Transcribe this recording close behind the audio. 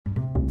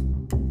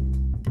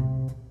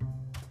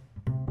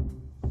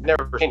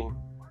Never seen him,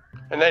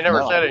 and they never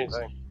No, said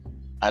anything.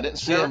 I didn't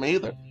see Never- him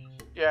either.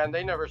 Yeah, and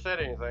they never said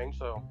anything.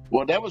 So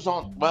Well, that was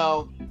on.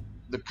 Well,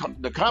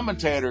 the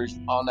commentators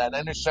on that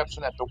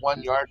interception at the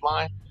 1 yard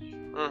line.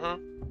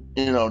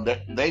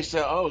 They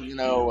said, "Oh,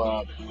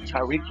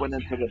 Tyreek went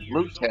into the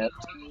blue tent,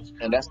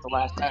 and that's the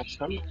last time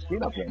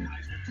seen of him."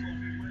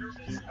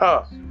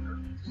 huh?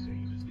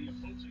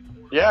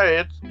 Yeah,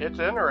 it's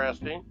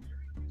interesting.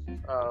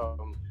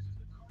 Um,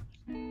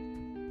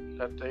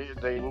 that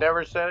they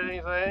never said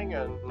anything,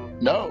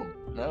 and No.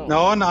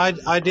 No, and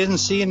I didn't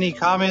see any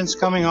comments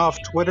coming off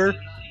Twitter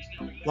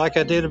like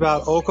I did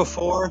about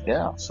Okafor.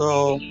 Yeah.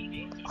 So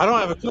I don't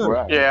have a clue.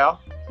 Right. yeah,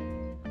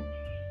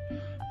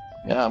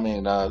 Yeah. I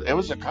mean, it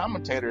was the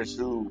commentators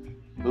who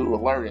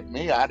alerted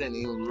me. I didn't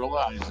even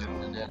realize it,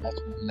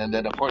 and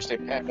then of course they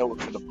packed over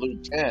to the blue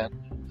tent,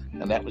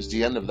 and that was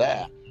the end of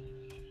that.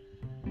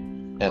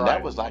 And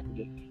Right.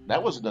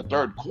 that was in the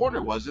third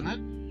quarter, wasn't it?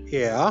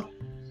 Yeah.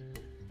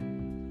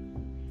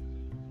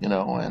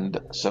 And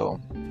so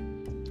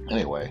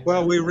anyway.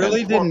 Well, we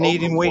really And poor didn't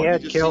need him. We Okafor,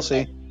 had you just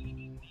Kelsey.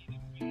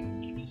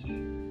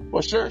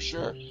 Well, sure.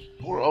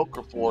 Poor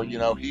Okafor, he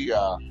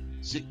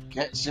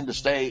can't seem to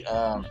stay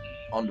on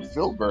the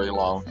field very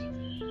long.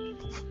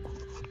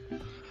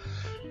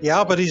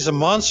 Yeah, but he's a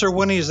monster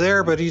when he's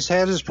there, but he's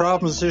had his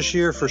problems this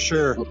year for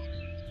sure.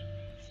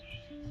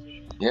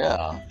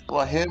 Yeah.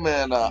 Well, him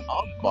and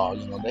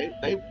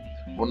Ogba, they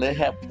when they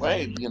have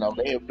played,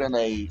 they have been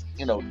a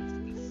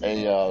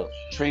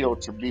trio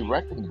to be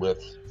reckoned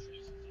with.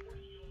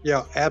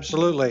 Yeah,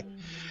 absolutely.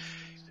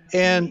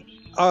 And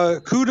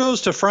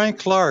kudos to Frank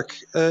Clark.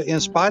 In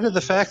spite of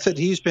the fact that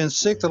he's been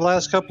sick the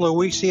last couple of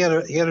weeks, he had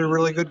a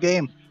really good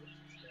game.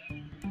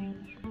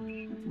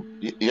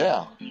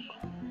 Yeah.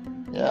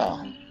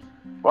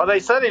 well, they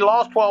said he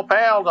lost 12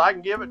 pounds. I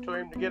can give it to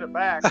him to get it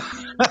back.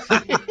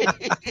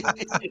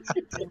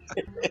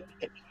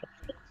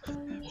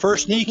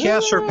 First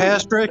kneecaps for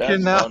Patrick,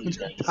 and now That's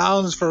funny.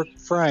 pounds for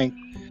Frank.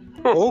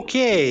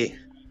 Okay.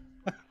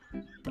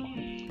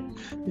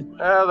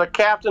 The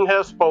captain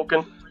has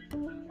spoken.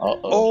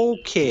 Uh-oh.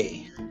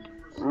 Okay.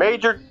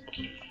 Major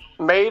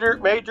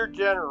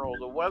General,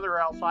 the weather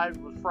outside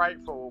was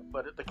frightful,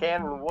 but the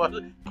cannon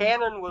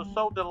was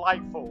so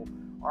delightful.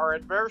 Our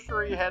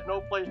adversary had no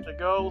place to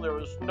go. There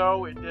was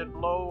snow. It did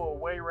blow.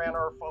 Away ran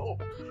our foe.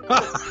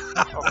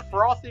 A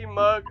frothy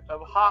mug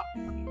of hot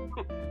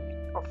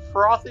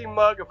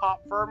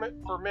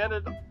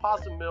fermented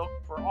possum milk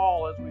for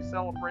all as we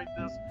celebrate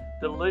this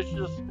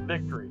delicious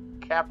victory.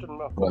 Captain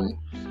Mahoney.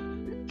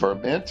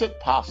 Fermented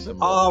possum.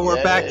 Oh,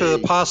 we're back to the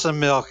Yay. possum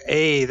milk.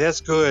 Hey, that's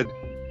good.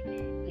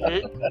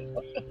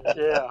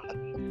 Yeah.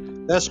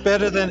 That's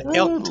better than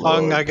elk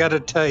tongue, Lord. I got to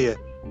tell you.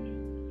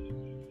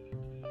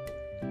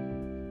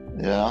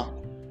 Yeah.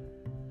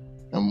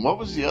 And what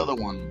was the other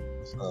one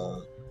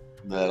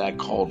that I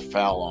called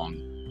foul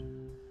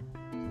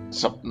on?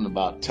 Something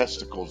about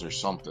testicles or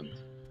something.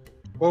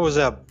 What was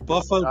that?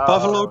 Buffalo yeah,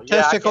 I can't-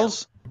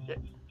 testicles?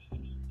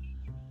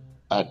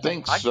 I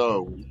think I-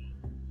 so.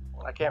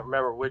 I can't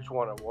remember which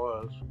one it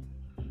was.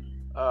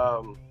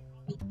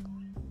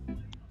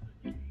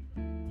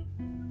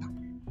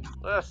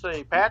 Let's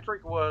see.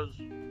 Patrick was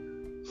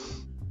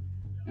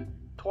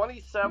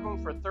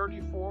 27 for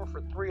 34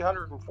 for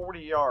 340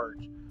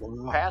 yards.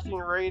 Wow. Passing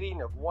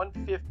rating of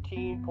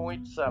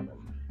 115.7.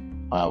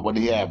 What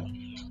do you have?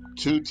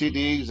 2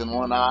 TDs and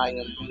 1 I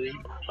and 3?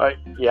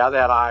 Yeah,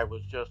 that eye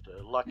was just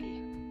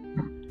lucky.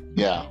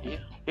 Yeah.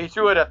 He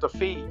threw it at the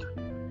feet.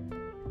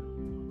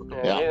 And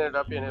Yeah. it ended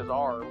up in his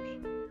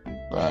arms.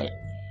 Right.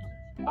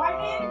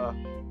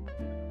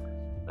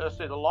 Let's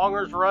see. The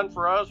longest run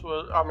for us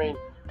was,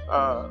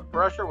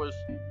 Brusher was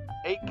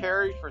 8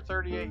 carries for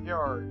 38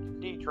 yards.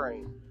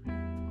 D-Train.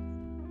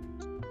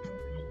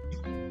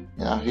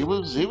 Yeah, he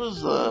was a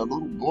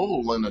little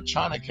bull in the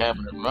china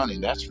cabinet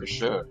running, that's for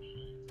sure.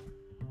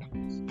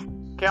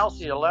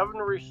 Kelsey, 11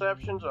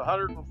 receptions,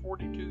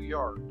 142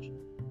 yards.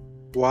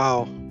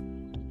 Wow.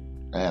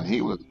 And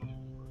he was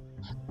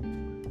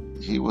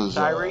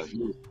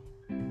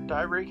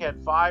Tyreek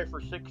had 5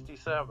 for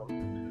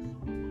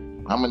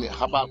 67.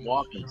 how about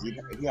Watkins?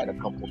 He had a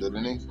couple,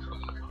 didn't he?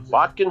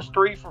 Watkins,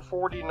 3 for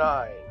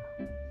 49.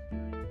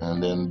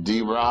 And then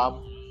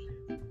D-Rob.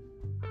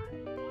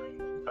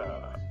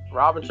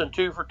 Robinson,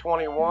 2 for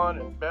 21,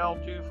 and Bell,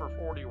 2 for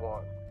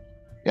 41.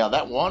 Yeah, the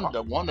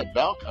one that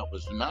Bell cut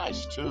was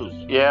nice too.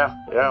 Yeah.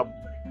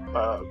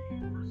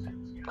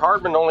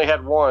 Hardman only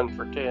had 1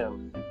 for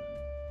 10.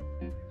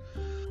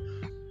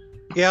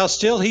 Yeah,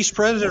 still he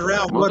spread it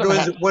around.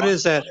 What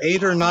is that?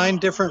 8 or 9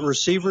 different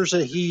receivers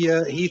that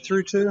he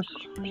threw to?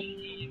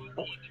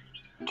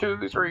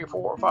 2, 3,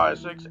 4, 5,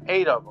 6,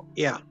 8 of them.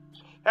 Yeah.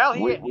 Hell,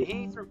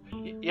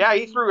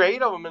 he threw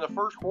 8 of them in the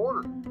first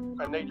quarter,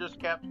 and they just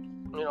kept,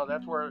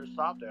 that's where it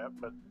stopped at.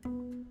 But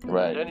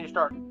Right. then he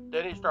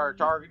started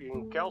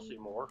targeting Kelsey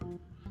more.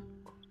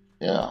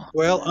 Yeah.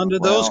 Well, under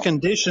those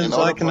conditions,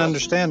 I can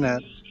understand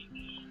that.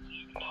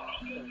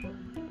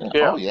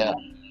 Yeah. Oh yeah.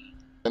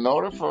 In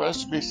order for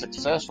us to be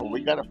successful,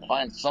 we got to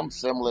find some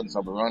semblance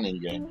of a running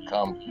game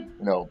come,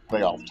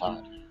 playoff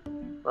time.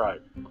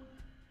 Right.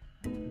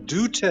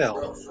 Do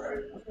tell.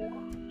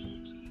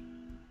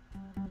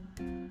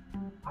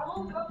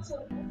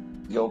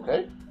 You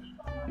okay?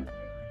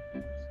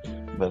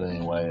 But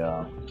anyway,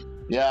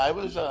 yeah, it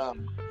was a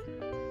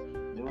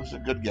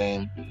good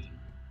game.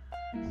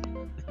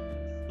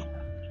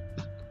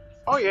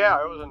 Oh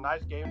yeah, it was a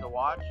nice game to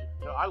watch.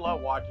 You know, I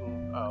love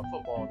watching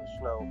football in the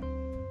snow,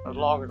 as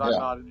long as I'm Yeah.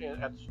 not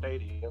at the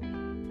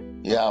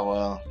stadium. Yeah,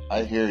 well,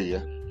 I hear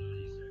you.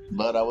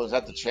 But I was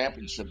at the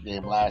championship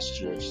game last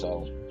year,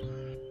 so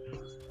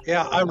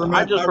Yeah, I remember.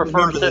 I just prefer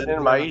remember sitting that.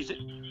 in my easy.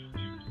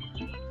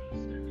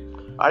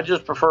 I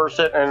just prefer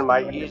sitting in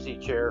my easy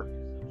chair.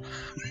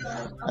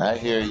 I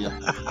hear you.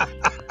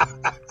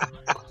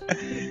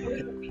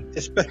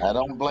 Espe- I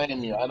don't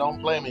blame you. I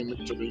don't blame you,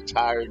 Mr.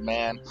 Retired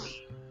Man.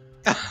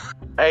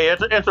 Hey,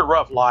 it's a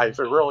rough life.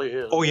 It really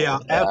is. Oh yeah,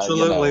 You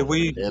absolutely.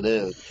 know, it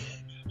is.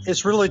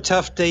 It's really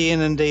tough day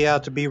in and day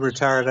out to be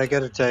retired. I got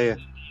to tell you.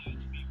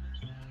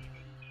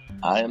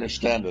 I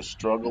understand the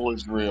struggle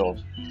is real.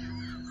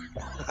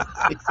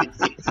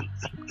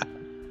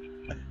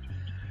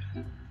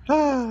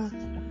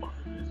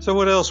 So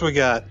what else we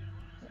got?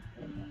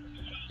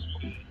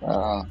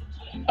 What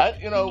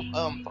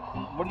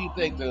do you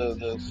think?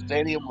 The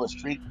stadium was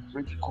three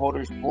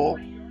quarters full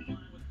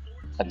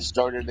at the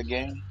start of the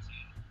game.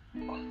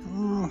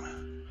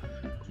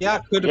 Yeah,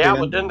 it could have Yeah,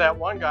 been. but then that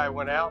one guy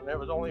went out and it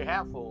was only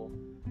half full.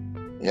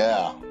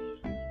 Yeah.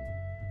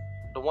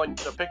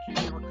 The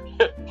picture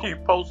you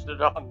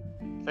posted on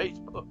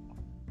Facebook.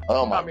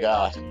 Oh my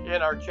God.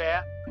 In our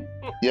chat.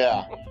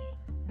 Yeah.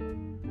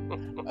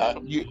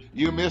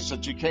 You missed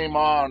it. You came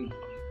on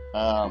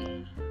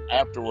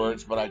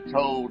afterwards, but I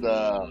told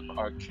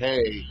RK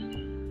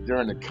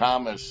during the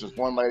comments. This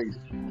one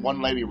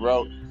lady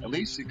wrote, "At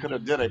least he could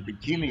have did a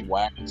bikini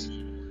wax."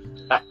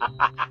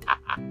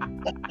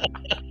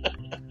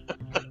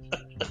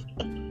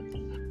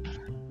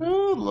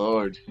 Oh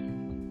Lord.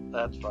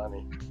 That's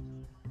funny.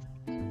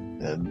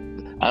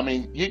 And I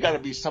mean, you got to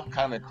be some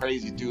kind of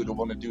crazy dude to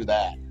want to do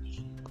that.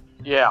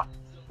 Yeah.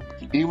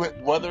 Even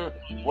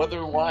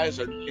weather-wise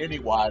or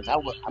any-wise,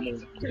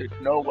 there's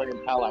no way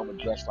in hell I would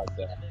dress like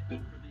that.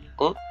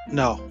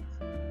 No.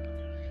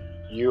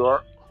 You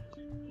are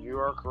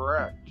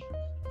correct.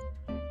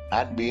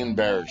 I'd be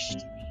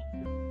embarrassed.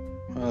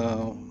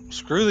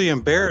 Screw the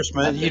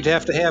embarrassment. You'd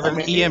have to have an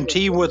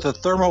EMT with a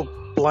thermal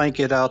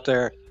blanket out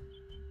there.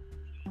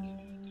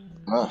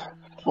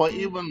 Well,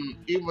 even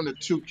the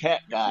two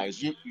cat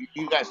guys. You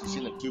guys have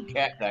seen the two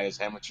cat guys,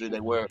 haven't you? They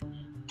wear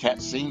cat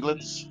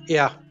singlets.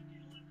 Yeah.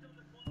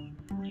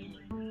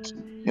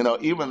 You know,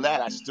 even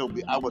that I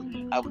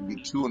would be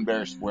too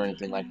embarrassed to wear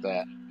anything like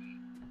that.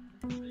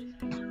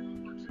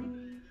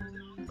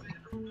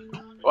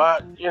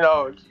 Well, you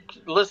know,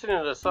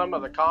 listening to some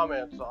of the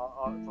comments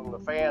from the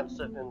fans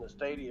sitting in the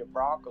stadium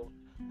Broncos,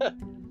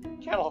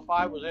 Channel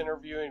 5 was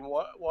interviewing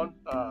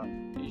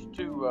these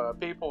two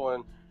people,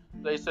 and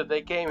they said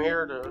they came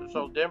here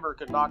so Denver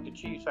could knock the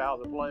Chiefs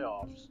out of the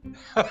playoffs.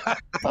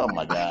 Oh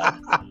my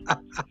God.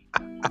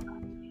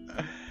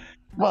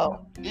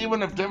 Well,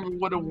 even if Denver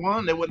would have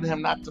won, they wouldn't have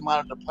knocked them out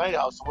of the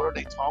playoffs. So what are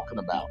they talking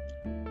about?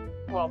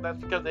 Well, that's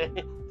because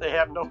they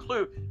have no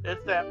clue.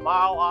 It's that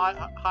mile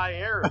high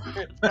air.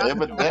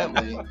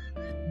 Evidently,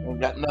 they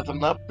got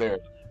nothing up there.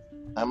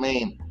 I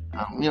mean,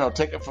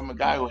 take it from a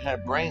guy who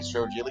had brain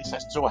surgery. At least I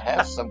still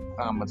have some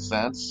common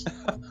sense.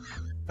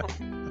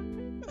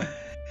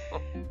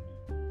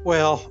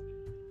 Well,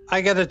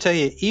 I got to tell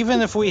you,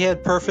 even if we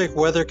had perfect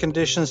weather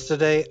conditions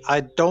today, I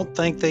don't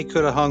think they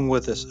could have hung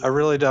with us. I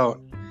really don't.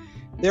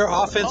 Their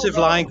offensive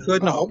line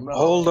couldn't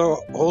hold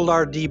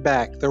our D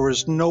back. There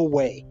was no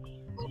way.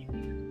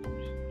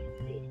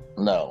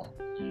 No.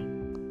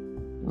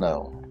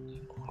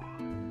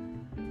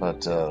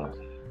 But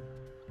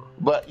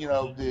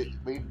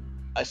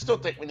I still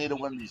think we need to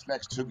win these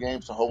next two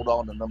games to hold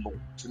on to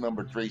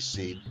number 3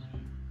 seed.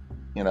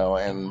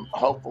 And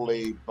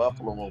hopefully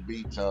Buffalo will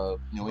beat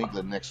New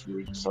England next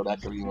week, so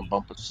that could even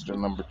bump us to the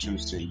number 2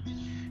 seed.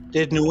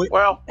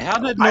 How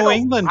did New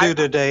England do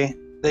today?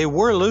 They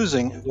were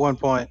losing at one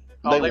point.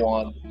 They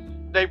won.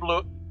 They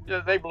blew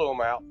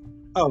them out.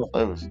 Oh,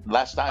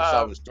 last night I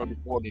saw it was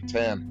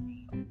 34-10.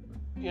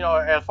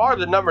 As far as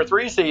the number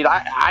 3 seed,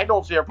 I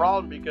don't see a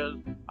problem because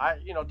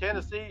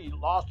Tennessee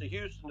lost to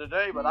Houston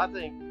today, but I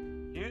think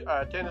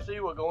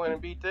Tennessee will go in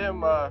and beat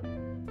them on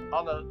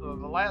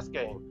the last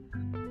game.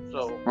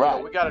 So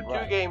we got a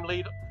 2-game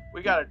lead.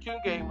 We got a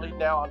 2-game lead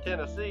now on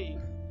Tennessee.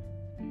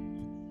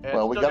 And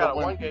well, we got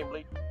a 1-game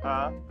lead.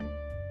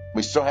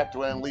 We still have to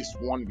win at least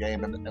one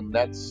game, and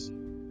that's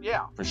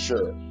for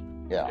sure.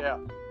 Yeah.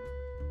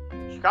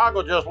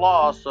 Chicago just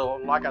lost, so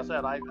like I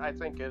said, I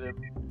think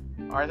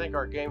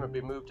our game would be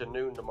moved to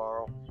noon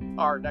tomorrow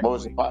or next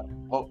week.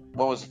 What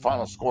was the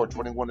final score?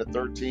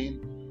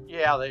 21-13.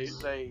 Yeah, they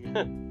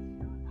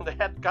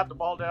had got the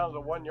ball down to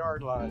the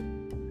 1-yard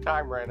line.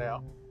 Time ran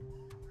out.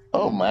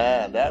 Oh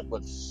man, that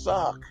would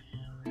suck.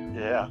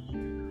 Yeah.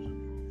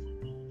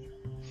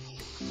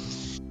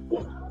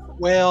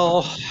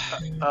 Well,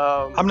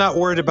 I'm not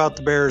worried about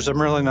the Bears.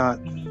 I'm really not.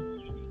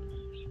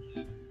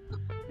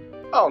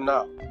 Oh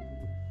no.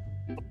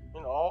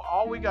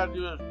 All we got to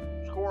do is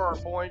score our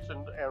points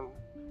and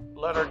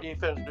let our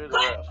defense do the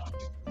rest.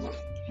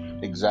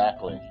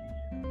 Exactly.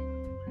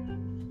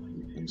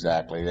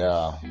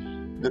 Yeah.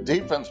 The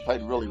defense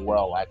played really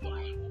well, I thought.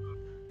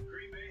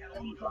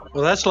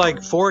 Well, that's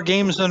like 4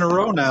 games in a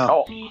row now.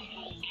 Oh.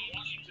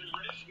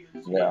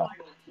 Yeah.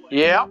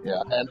 Yeah.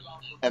 Yeah.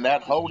 And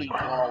that holding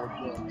call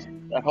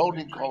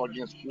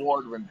against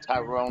Ward when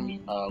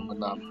Tyrone when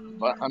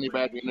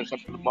Honeybag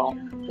intercepted the ball,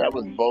 that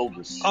was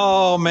bogus.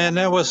 Oh man,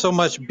 that was so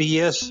much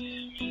BS.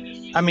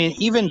 I mean,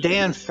 even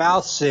Dan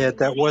Fouts said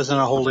that wasn't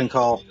a holding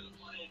call.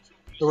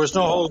 There was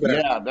no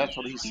holdback. Yeah, that's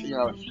what he's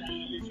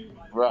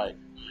right.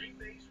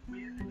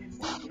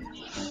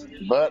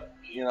 But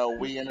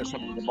we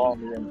intercepted the ball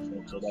in the end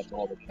zone, so that's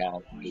all that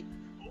counts.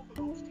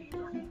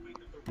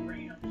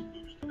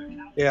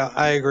 Yeah,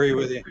 I agree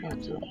with you.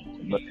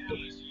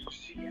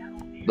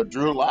 But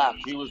Drew Lock,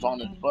 he was on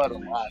his butt a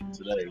lot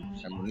today.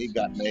 I mean, he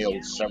got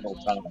nailed several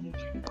times.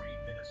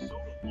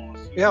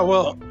 Yeah,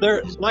 well,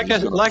 like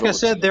I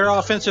said, their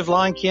offensive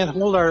line can't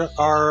hold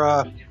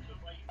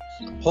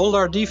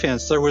our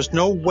defense. There was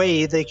no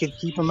way they could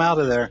keep them out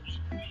of there.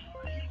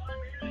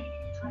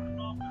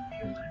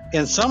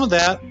 And some of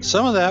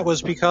that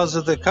was because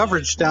of the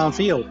coverage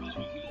downfield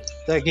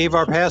that gave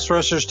our pass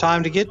rushers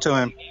time to get to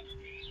him.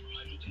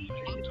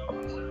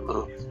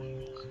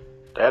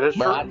 That is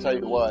true. But I tell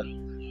you what,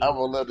 I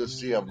would love to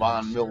see a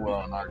Von Miller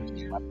on our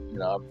team.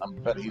 I'm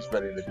betting he's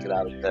ready to get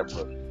out of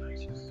Denver.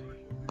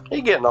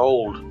 He's getting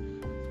old.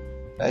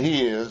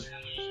 He is,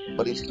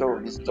 but he's still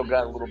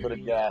got a little bit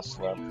of gas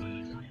left.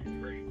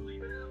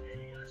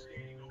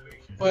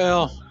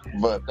 Well,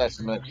 but that's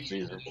next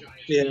season.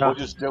 Yeah. We'll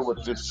just deal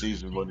with this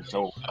season when it's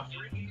over.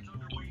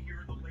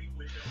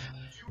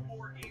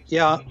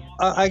 Yeah,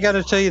 I got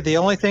to tell you, the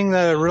only thing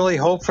that I really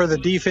hope for the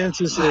defense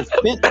is if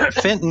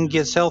Fenton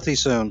gets healthy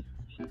soon.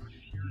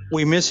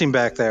 We miss him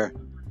back there.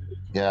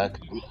 Yeah,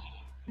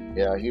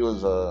 he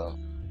was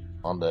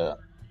on that.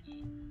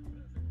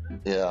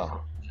 Yeah.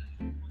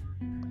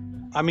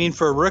 I mean,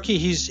 for a rookie,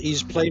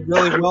 he's played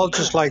really well,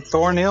 just like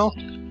Thornhill.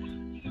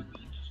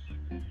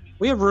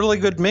 We have a really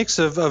good mix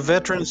of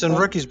veterans and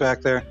rookies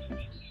back there.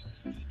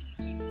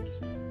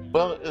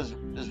 Well, is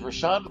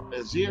Rashad,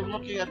 is he a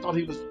rookie? I thought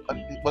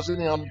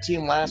wasn't he on the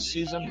team last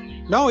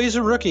season? No, he's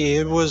a rookie.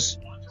 It was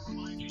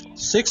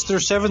 6th or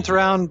 7th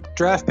round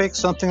draft pick,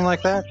 something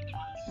like that.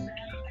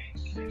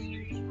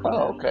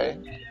 Oh, okay.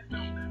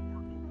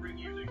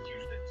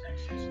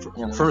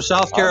 From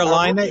South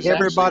Carolina,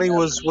 everybody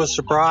was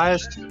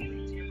surprised,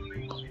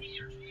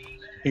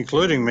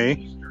 including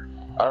me.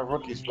 Our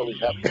rookies really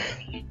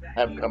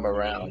have come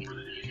around.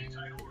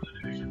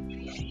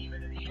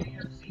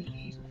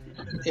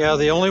 Yeah,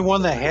 the only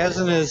one that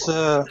hasn't is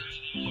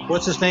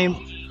what's his name,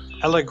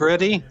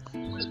 Allegretti.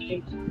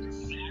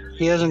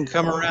 He hasn't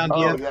come around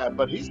yet. Oh yeah,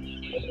 but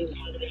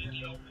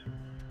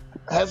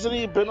hasn't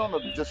he been on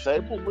the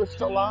disabled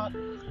list a lot?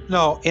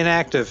 No,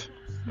 inactive.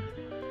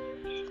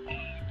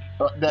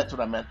 That's what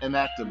I meant.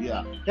 Inactive,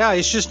 yeah. Yeah,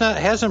 he's just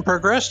hasn't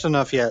progressed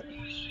enough yet.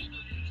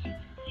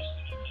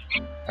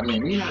 I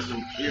mean, he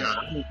hasn't. Yeah,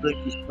 I don't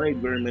think he's played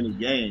very many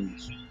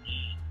games,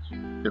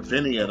 if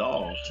any at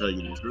all. To tell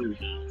you the truth.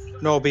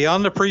 No,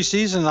 beyond the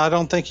preseason, I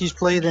don't think he's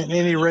played in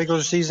any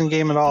regular season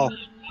game at all.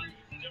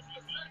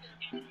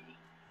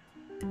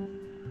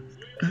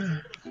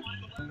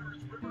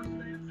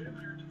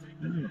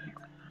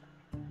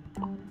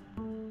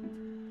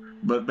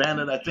 But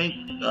Bandit, I think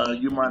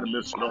you might have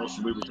missed it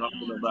also. We were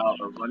talking about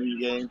a running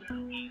game.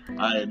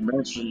 I had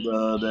mentioned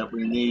that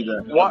we need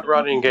a... What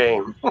running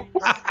game?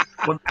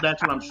 Well,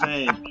 that's what I'm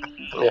saying.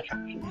 Yeah.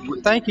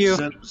 Thank you.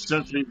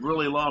 Since we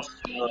really lost...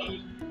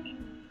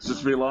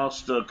 Since we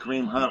lost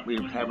Kareem Hunt,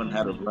 we haven't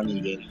had a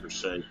running game per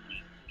se.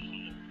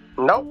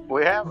 Nope,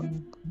 we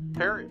haven't.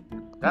 Period.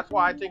 That's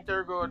why I think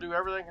they're going to do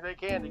everything they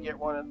can to get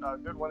a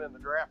good one in the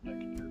draft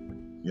next year.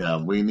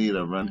 Yeah, we need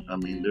a run. I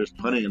mean, there's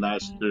plenty of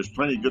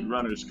good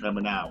runners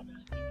coming out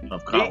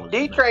of college.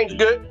 D-Train's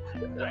good,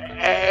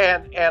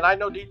 and I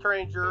know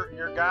D-Train's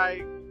your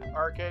guy,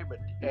 RK, but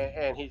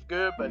and he's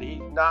good, but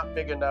he's not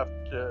big enough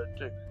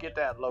to get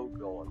that load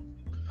going.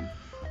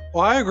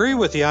 Well, I agree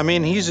with you. I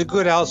mean, he's a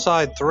good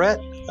outside threat.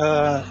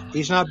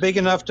 He's not big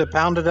enough to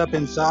pound it up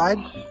inside.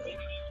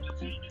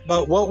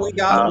 But what we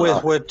got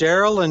with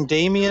Daryl and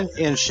Damian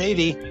and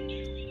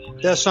Shady,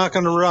 that's not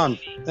going to run.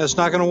 That's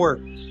not going to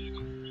work.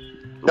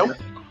 Nope.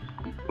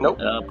 Nope.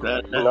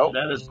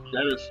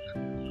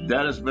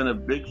 That has been a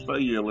big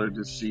failure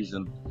this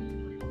season.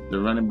 The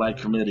running by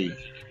committee.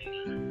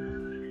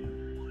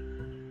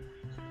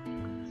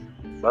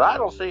 But I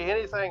don't see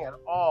anything at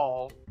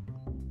all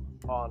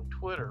on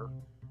Twitter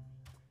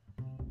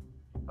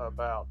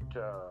about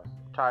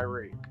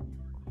Tyreek.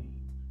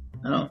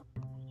 Oh,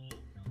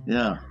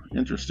 yeah,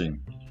 interesting.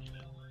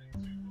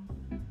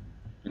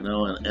 You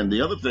know, and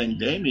the other thing,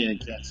 Damian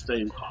can't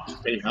stay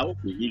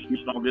healthy. He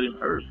keeps on getting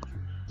hurt.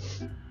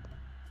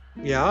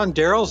 Yeah, and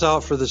Daryl's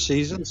out for the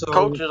season. So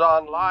Coach is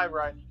on live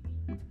right.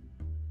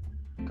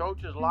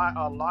 Coach is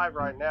on live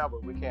right now,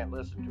 but we can't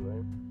listen to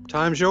him.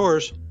 Time's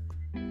yours.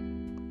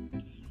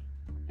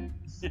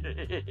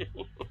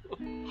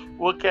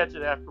 We'll catch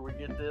it after we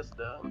get this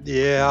done.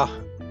 Yeah.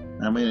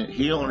 I mean,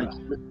 he only,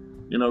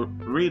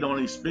 Reed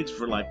only speaks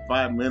for like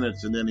 5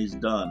 minutes and then he's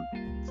done.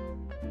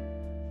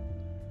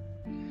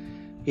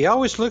 He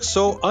always looks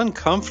so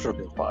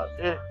uncomfortable.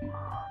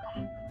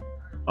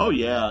 Oh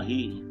yeah,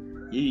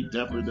 he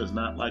definitely does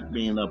not like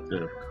being up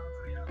there.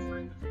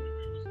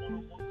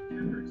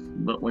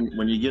 But when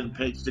you're getting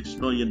paid $6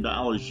 million,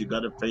 you got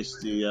to face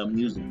the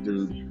music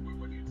dude.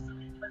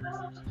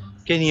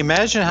 Can you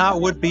imagine how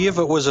it would be if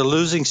it was a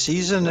losing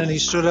season and he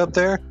stood up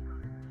there?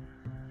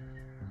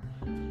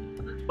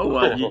 Oh,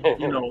 well,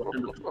 in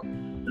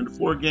the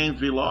 4 games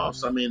we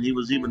lost, I mean, he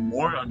was even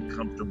more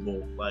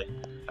uncomfortable. Like,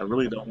 I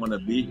really don't want to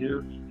be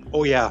here.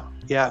 Oh, yeah.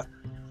 Yeah.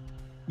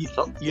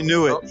 You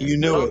knew it. You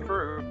knew it.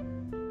 True.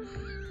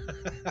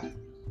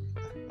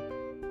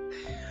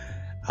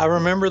 I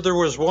remember there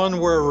was one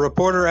where a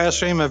reporter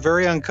asked him a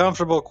very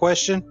uncomfortable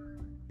question.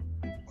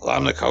 Well,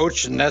 I'm the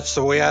coach, and that's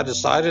the way I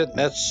decided, and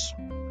that's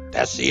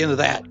the end of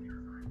that.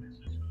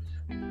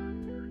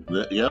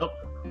 Yep.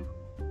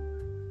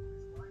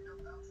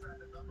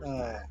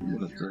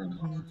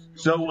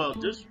 So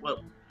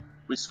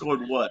we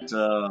scored what?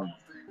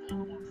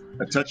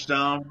 A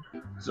touchdown.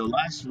 So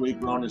last week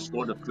we only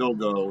scored a field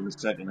goal in the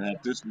second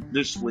half.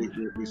 This week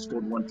we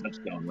scored 1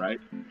 touchdown, right?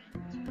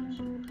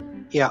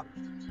 Yeah.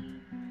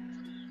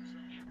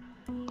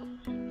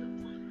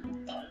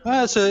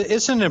 Well,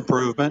 it's an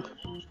improvement.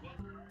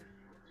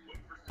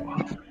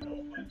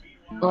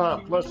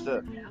 Plus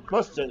the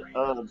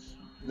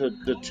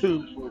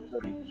 2,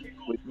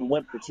 we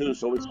went for 2,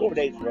 so we scored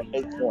 8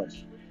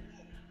 points.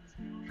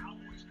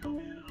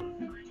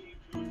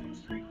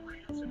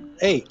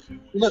 Hey,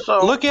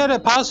 look at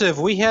it positive.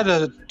 We had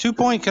a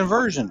 2-point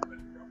conversion.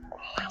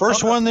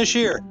 First one this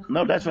year.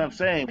 No, that's what I'm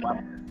saying.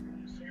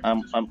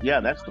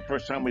 Yeah, that's the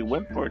first time we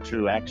went for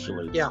 2,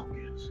 actually. Yeah.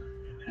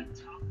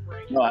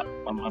 No,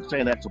 I'm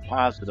saying that's a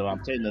positive.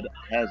 I'm saying that it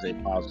has a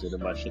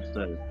positive, I should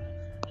say.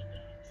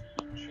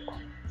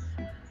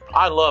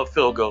 I love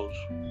field goals.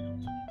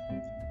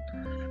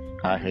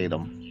 I hate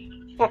them.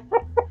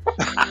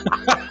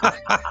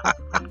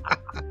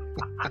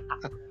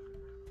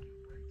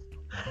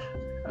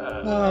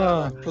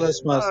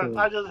 Bless my soul.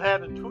 I just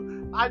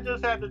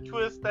had to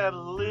twist that a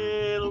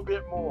little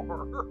bit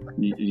more.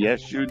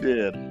 Yes, you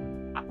did.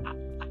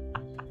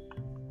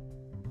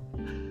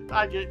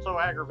 I get so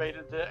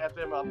aggravated at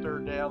them on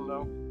 3rd down,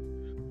 though.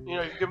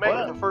 If you can make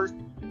it the first,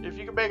 if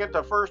you can make it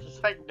the 1st and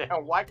 2nd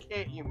down, why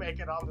can't you make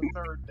it on the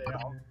 3rd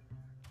down?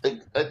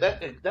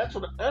 That's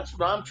what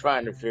I'm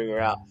trying to figure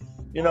out.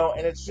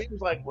 And it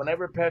seems like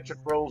whenever Patrick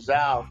rolls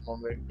out,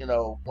 when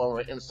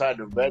we're inside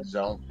the red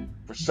zone,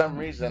 for some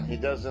reason he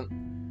doesn't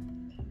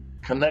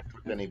connect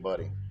with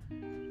anybody.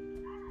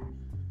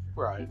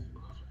 Right.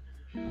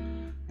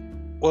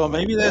 Well,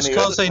 maybe that's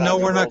because they know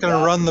we're not going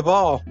to run the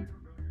ball.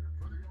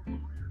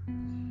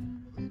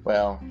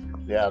 Well,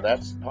 yeah,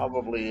 that's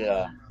probably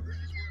a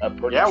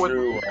pretty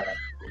true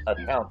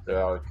account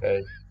there.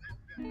 Okay.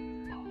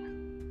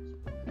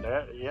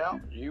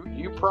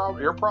 You're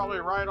probably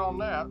right on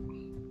that.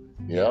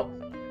 Yep.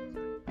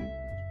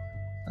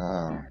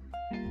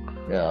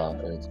 Yeah,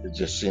 it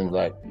just seems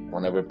like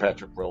whenever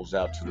Patrick rolls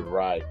out to the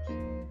right,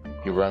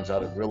 he runs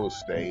out of real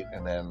estate,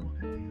 and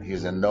then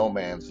he's in no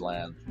man's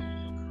land.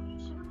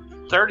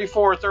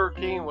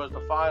 34-13 was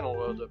the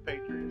final of the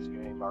Patriots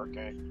game,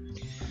 RK.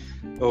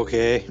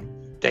 Okay.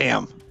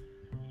 Damn.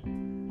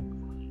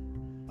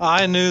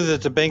 I knew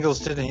that the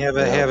Bengals didn't have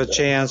a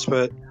chance,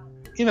 but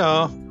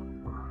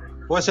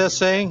what's that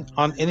saying?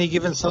 On any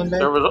given Sunday?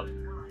 There was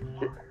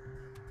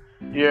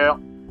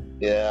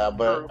Yeah,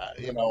 but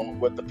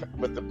with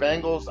the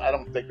Bengals, I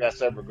don't think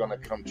that's ever going to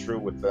come true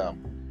with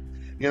them.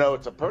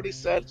 It's a pretty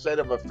sad state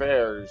of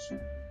affairs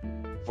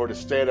for the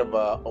state of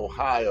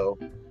Ohio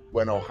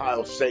when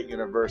Ohio State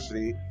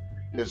University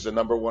is the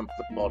number 1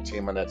 football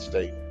team in that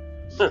state.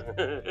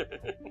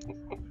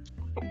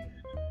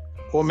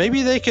 Well,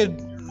 maybe they could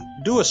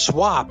do a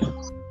swap.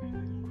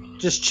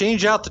 Just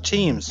change out the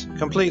teams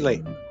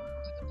completely.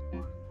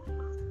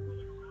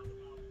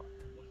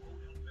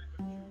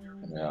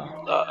 Yeah.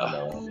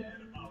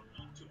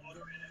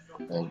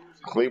 And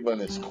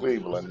Cleveland is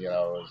Cleveland,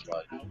 it's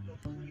like.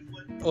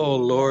 Oh,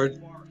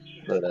 Lord.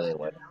 But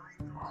anyway.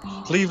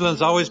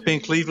 Cleveland's always been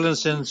Cleveland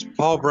since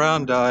Paul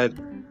Brown died.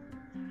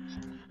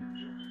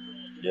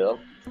 Yep.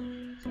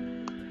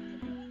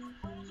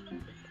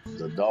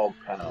 The dog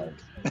pound.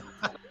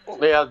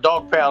 Yeah,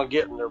 dog pound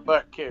getting their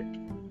butt kicked.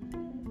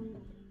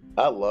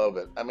 I love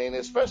it. I mean,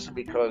 especially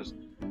because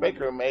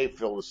Baker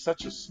Mayfield is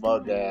such a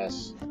smug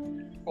ass.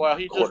 Well,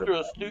 he just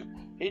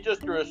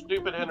threw a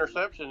stupid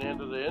interception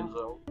into the end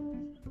zone.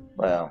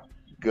 Well,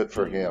 good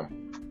for him.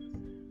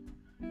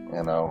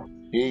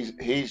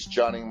 He's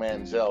Johnny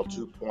Manziel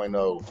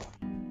 2.0.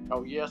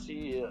 Oh, yes,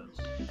 he is.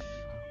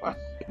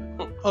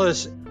 Well,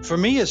 for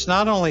me, it's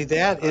not only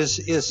that.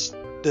 Is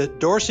that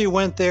Dorsey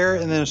went there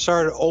and then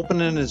started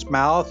opening his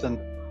mouth and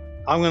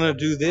I'm going to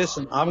do this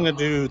and I'm going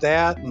to do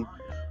that and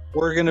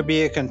we're going to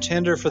be a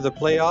contender for the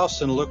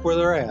playoffs, and look where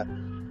they're at.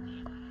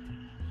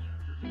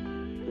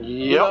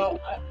 You know,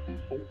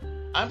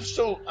 I'm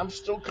still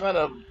kind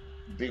of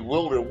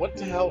bewildered. What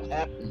the hell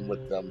happened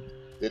with them?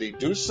 Did he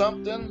do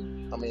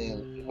something? I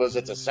mean, was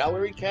it the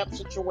salary cap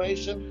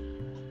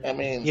situation? I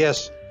mean,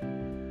 Yes.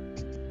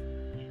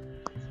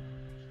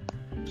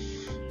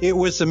 It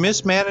was the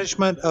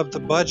mismanagement of the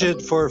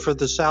budget for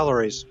the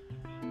salaries.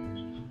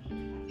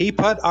 He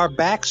put our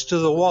backs to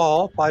the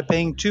wall by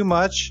paying too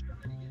much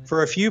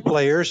for a few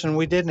players, and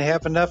we didn't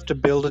have enough to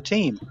build a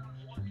team.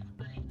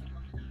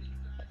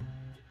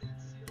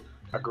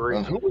 Agreed.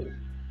 and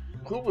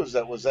who was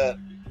that? Was that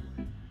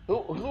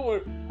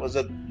was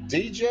it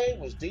DJ?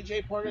 Was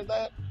DJ part of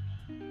that?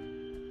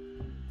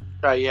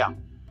 Yeah.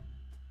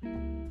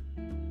 Yes,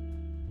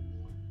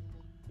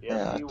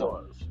 Yeah, he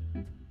was.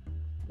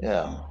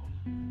 Yeah.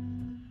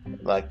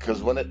 Like,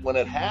 because when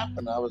it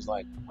happened, I was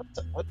like,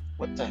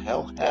 what the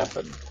hell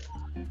happened?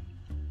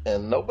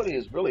 And nobody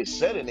has really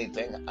said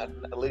anything,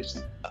 at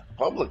least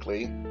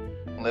publicly,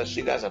 unless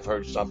you guys have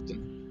heard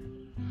something.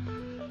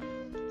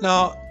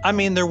 No, I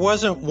mean, there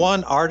wasn't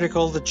one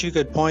article that you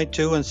could point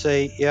to and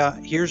say, yeah,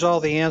 here's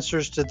all the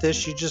answers to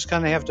this. You just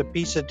kind of have to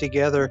piece it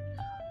together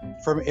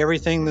from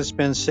everything that's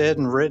been said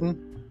and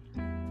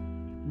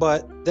written.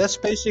 But that's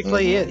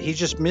basically it. He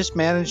just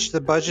mismanaged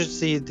the budgets.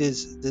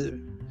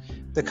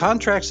 The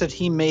contracts that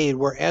he made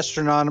were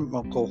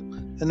astronomical,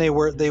 and they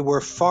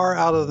were far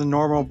out of the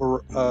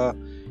normal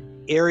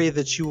area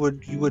that you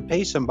would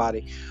pay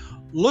somebody.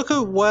 Look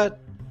at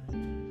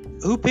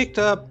who picked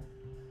up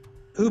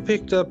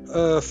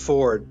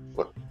Ford.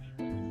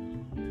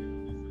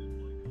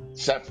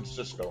 San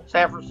Francisco.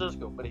 San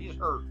Francisco, but he's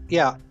hurt.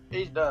 Yeah.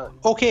 He's done.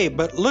 Okay,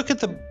 but look at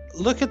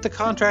the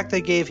contract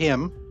they gave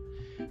him,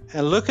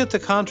 and look at the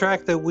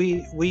contract that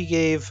we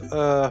gave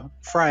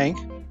Frank,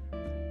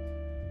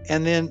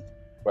 and then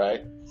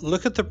Right.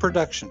 look at the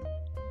production.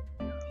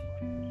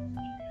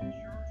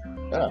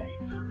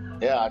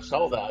 Yeah, I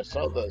saw that. I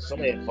saw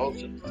somebody had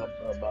posted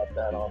something about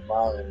that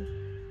online.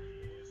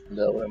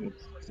 And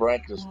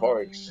Frank has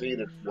far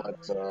exceeded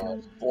what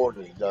Ford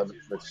has done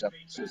for San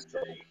Francisco.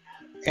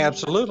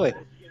 Absolutely.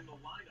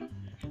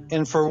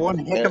 And for one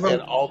heck of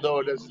And a, although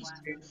it doesn't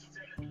seem,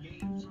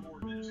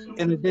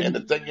 and it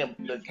and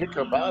didn't. the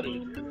kicker about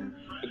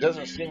it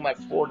doesn't seem like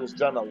Ford has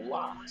done a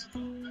lot.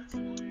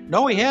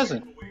 No, he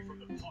hasn't.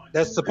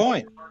 That's the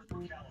point.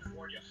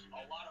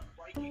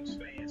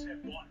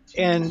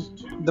 And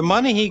the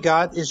money he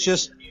got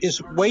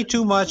is way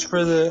too much for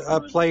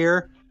a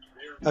player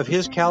of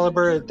his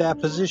caliber at that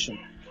position.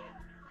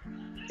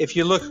 If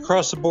you look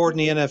across the board in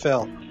the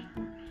NFL.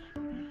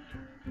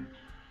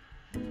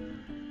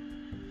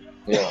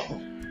 Yeah.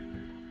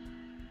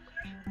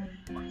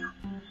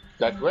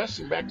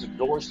 Digressing back to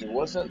Dorsey,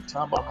 wasn't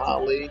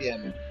Tamahali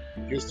and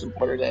Houston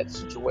part of that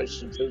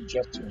situation too?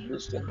 Justin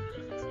Houston.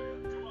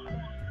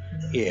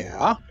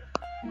 Yeah.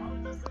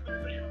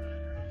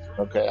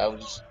 Okay,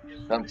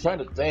 I'm trying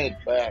to think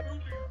back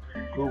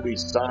who we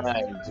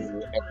signed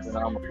to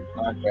economical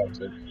contracts.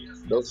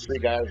 Those three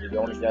guys are the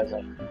only guys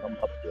I can come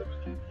up with.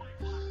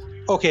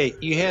 Okay,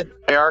 you had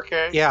ARK?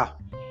 yeah.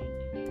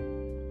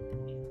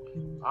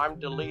 I'm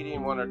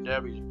deleting one of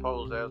Debbie's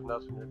posts that has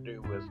nothing to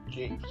do with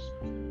Chiefs.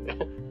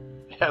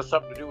 It has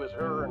something to do with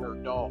her and her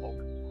dog.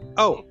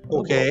 Oh,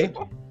 okay.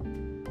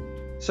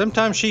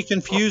 Sometimes she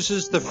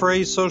confuses the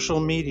phrase social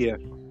media.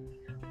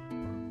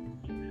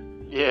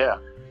 Yeah.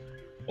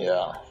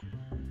 Yeah.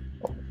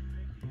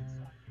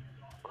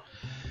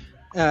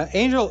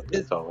 Angel,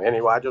 So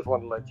anyway, I just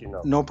wanted to let you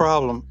know. no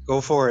problem.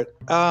 Go for it.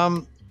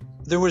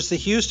 There was the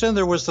Houston,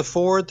 there was the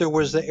Ford, there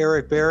was the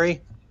Eric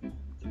Berry.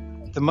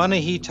 The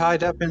money he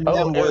tied up in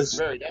them was.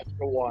 Eric Berry, that's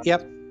the one.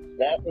 Yep.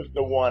 That was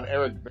the one,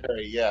 Eric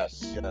Berry,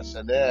 yes.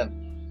 And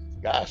then,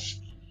 gosh,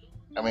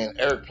 I mean,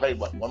 Eric played,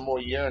 one more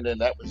year, and then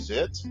that was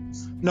it?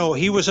 No,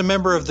 he was a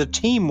member of the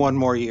team one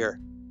more year.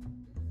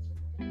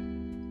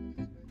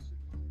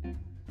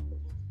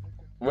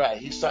 Right,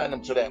 he signed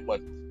him to that,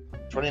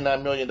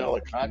 $29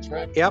 million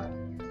contract? Yep.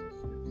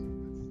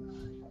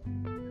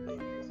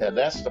 Yeah,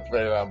 that's the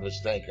player I was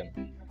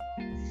thinking.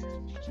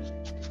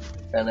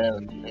 And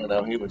then,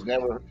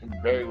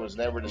 Berry was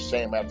never the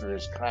same after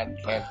his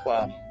contract.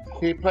 Well,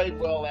 he played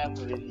well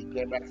after he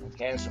came back from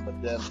cancer, but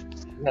then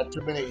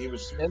he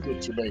was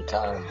injured too many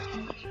times.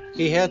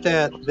 He had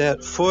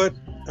that foot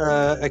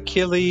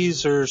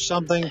Achilles or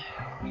something.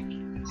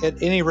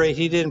 At any rate,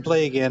 he didn't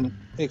play again,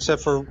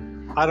 except for,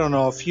 I don't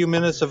know, a few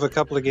minutes of a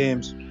couple of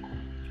games.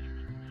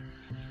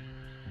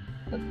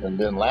 And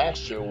then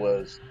last year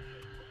was,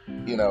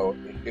 he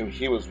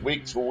was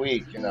week to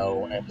week,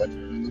 but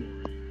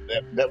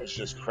that was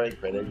just crazy.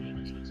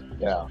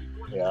 Yeah,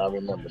 I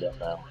remember that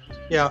now.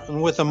 Yeah,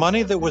 and with the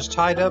money that was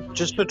tied up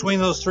just between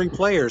those three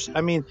players,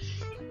 I mean,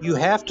 you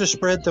have to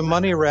spread the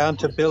money around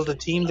to build a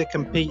team that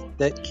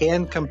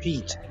can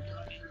compete.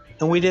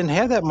 And we didn't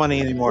have that money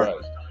anymore. Right.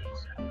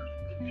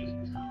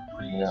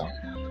 Yeah.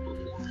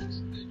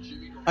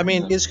 I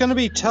mean, it's going to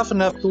be tough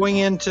enough going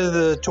into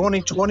the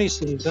 2020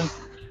 season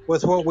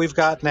with what we've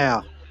got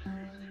now.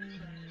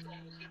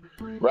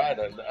 Right,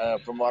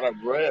 and from what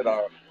I've read,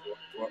 our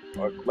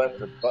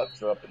collective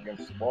butts are up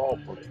against the wall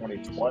for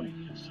 2020.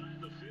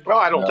 No,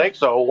 I don't No. think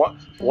so.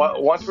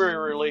 Once we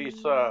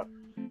release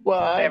Well,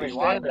 I Sammy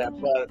understand that,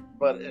 Watkins,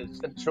 but it's,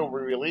 until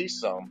we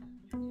release them,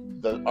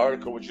 the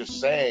article was just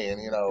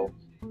saying,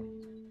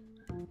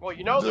 well,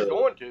 you know they're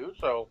going to,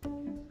 so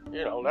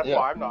that's yeah,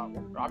 why I'm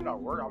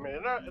not worried. I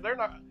mean, they're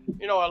not,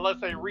 unless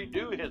they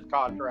redo his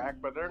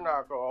contract, but they're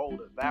not going to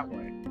hold it that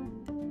way.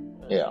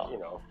 yeah.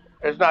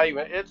 It's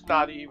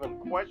not even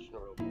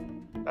questionable.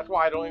 That's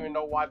why I don't even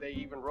know why they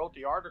even wrote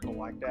the article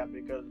like that,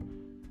 because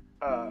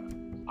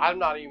I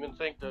not even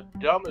think the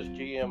dumbest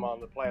GM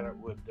on the planet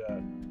would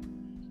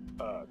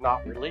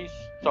not release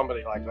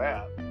somebody like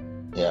that.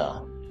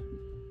 Yeah.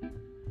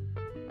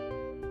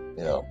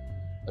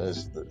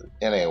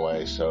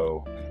 Anyway,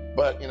 so,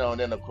 but, and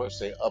then of course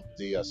they upped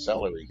the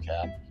salary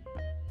cap.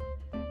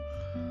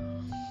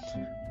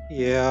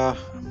 Yeah.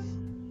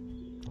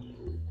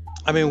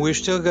 I mean, we've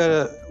still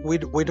got we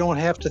don't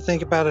have to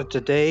think about it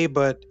today,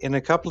 but in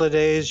a couple of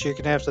days, you're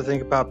going to have to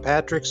think about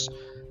Patrick's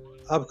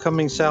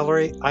upcoming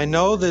salary. I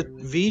know that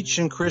Veach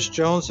and Chris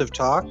Jones have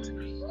talked.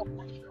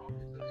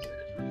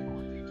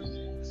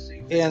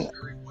 And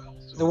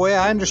the way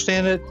I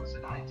understand it,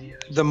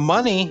 the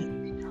money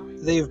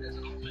they've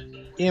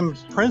in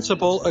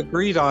principle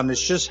agreed on.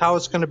 It's just how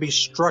it's going to be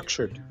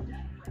structured.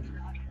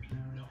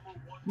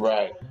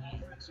 Right.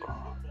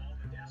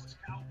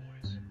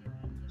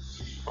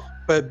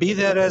 But be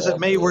that as it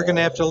may, we're going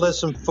to have to let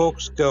some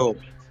folks go.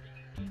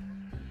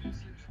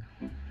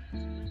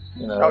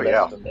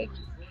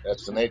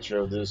 That's the nature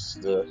of the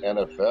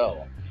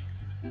NFL.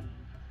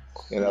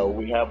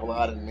 We have a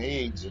lot of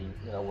needs, and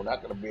we're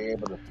not going to be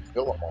able to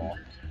fulfill them all.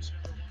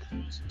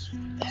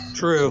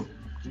 True,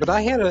 but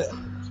I had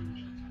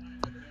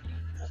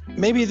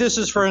maybe this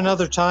is for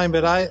another time,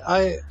 but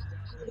I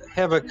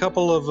have a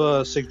couple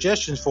of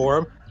suggestions for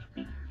him.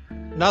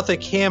 Not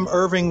that Cam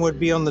Irving would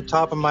be on the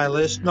top of my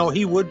list. No,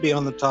 he would be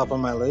on the top of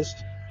my list.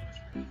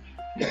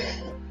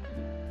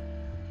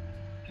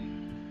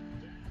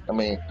 I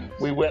mean,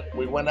 we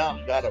went out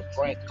and got a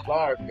Frank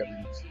Clark,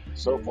 and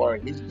so far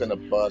he's been a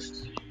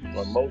bust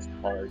for most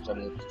parts. I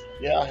mean,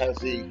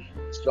 has he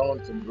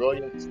shown some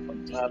brilliance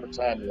from time to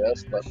time?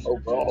 Yes, but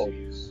overall,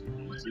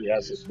 he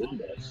hasn't been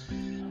there.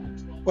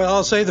 Well,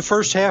 I'll say the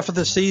first half of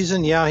the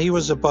season, he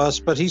was a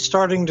bust, but he's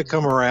starting to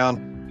come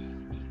around.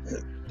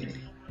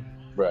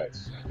 Right.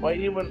 Well,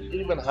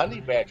 even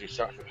Honey Badger's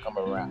starting to come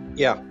around.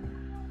 Yeah.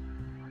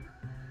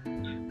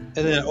 And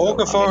then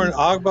Okafor and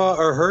Agba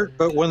are hurt,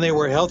 but when they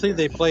were healthy,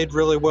 they played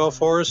really well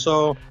for us.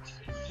 So,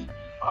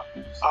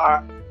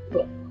 all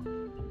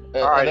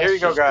right, here you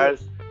go,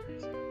 guys.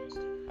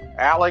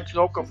 Alex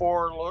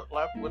Okafor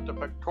left with the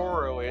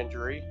pectoral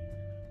injury.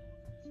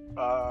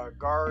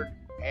 Guard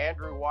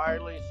Andrew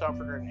Wiley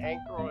suffered an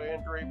ankle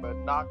injury, but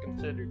not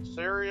considered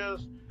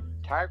serious.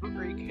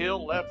 Tyreek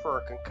Hill left for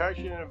a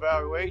concussion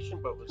evaluation,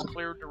 but was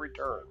cleared to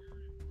return.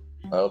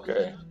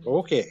 Okay.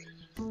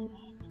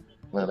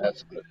 Well,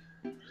 that's good.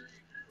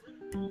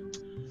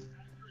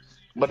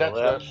 But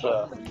that's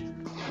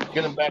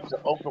getting back to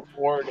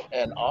Okafor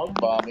and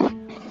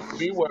Agba.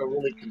 We were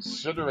really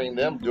considering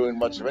them doing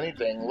much of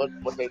anything. Look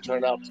what they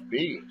turned out to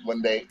be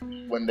when they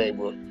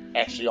were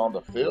actually on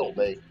the field.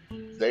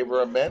 They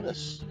were a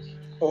menace.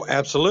 Oh,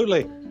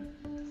 absolutely.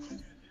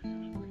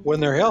 When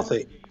they're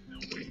healthy.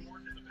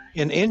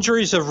 And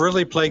injuries have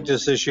really plagued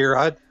us this year.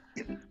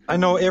 I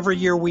know every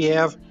year we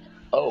have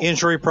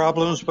injury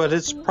problems, but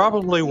it's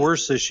probably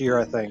worse this year,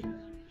 I think.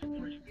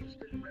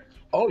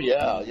 Oh,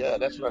 yeah.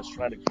 That's what I was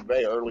trying to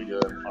convey earlier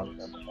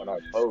on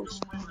our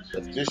post.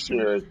 That this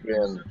year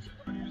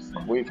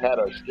we've had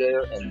our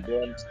share and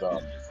then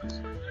some.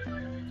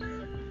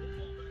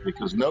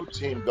 Because no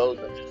team goes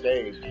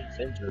unscathed with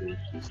injury.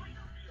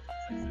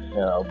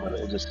 But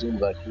it just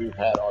seems like we've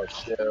had our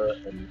share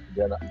and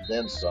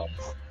then some.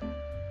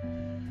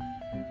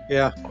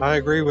 Yeah, I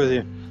agree with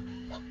you.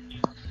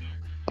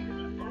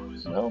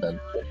 And,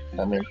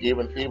 I mean,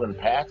 even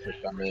Patrick.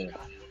 I mean,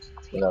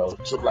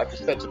 so like I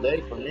said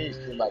today, for me, it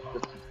seemed like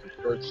this is the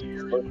first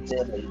game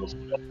that he was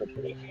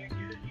comfortable.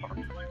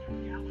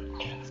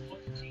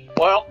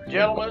 Well,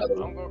 gentlemen,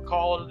 I'm going to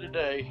call it a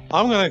day.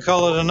 I'm going to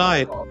call it a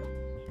night.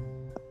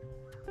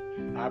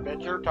 I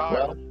bet you're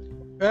tired.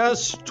 Well,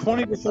 it's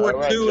 20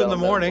 before 2 in the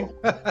morning.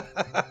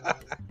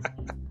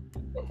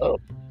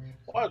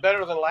 Well,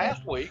 better than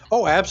last week.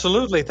 Oh,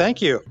 absolutely.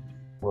 Thank you.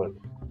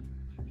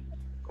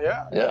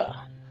 Yeah.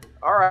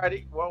 All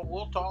righty. Well,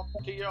 we'll talk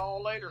to you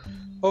all later.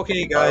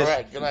 Okay, guys. All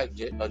right. Good night.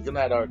 Good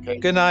night, RK.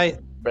 Good night.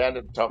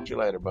 Brandon, talk to you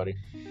later, buddy.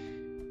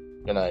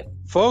 Good night.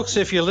 Folks,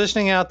 if you're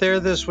listening out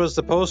there, this was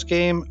the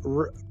post-game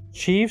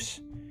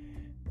Chiefs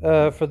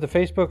for the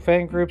Facebook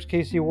fan groups,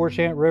 KC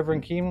Warchant,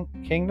 Reverend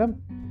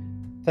Kingdom.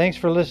 Thanks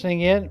for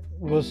listening in.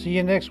 We'll see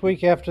you next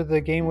week after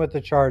the game with the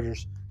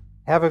Chargers.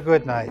 Have a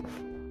good night.